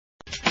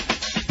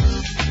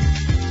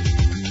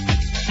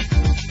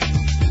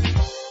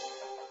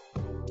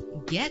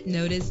Get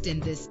noticed in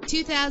this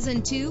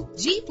 2002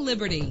 Jeep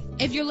Liberty.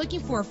 If you're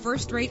looking for a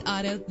first-rate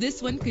auto,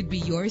 this one could be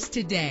yours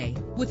today.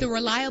 With a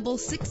reliable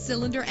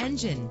 6-cylinder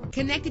engine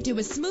connected to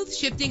a smooth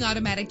shifting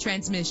automatic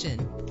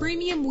transmission,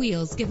 premium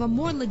wheels give a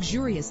more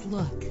luxurious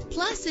look.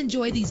 Plus,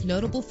 enjoy these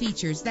notable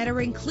features that are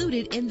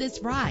included in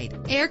this ride: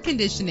 air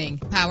conditioning,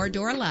 power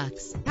door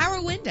locks,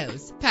 power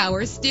windows,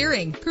 power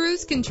steering,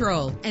 cruise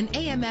control, and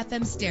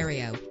AM/FM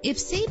stereo. If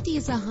safety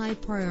is a high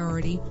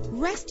priority,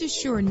 rest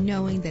assured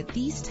knowing that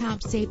these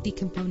top safety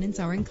components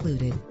are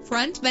included: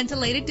 front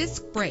ventilated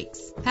disc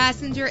brakes,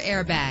 passenger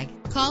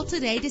airbag. Call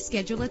today to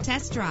schedule a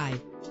test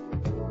drive.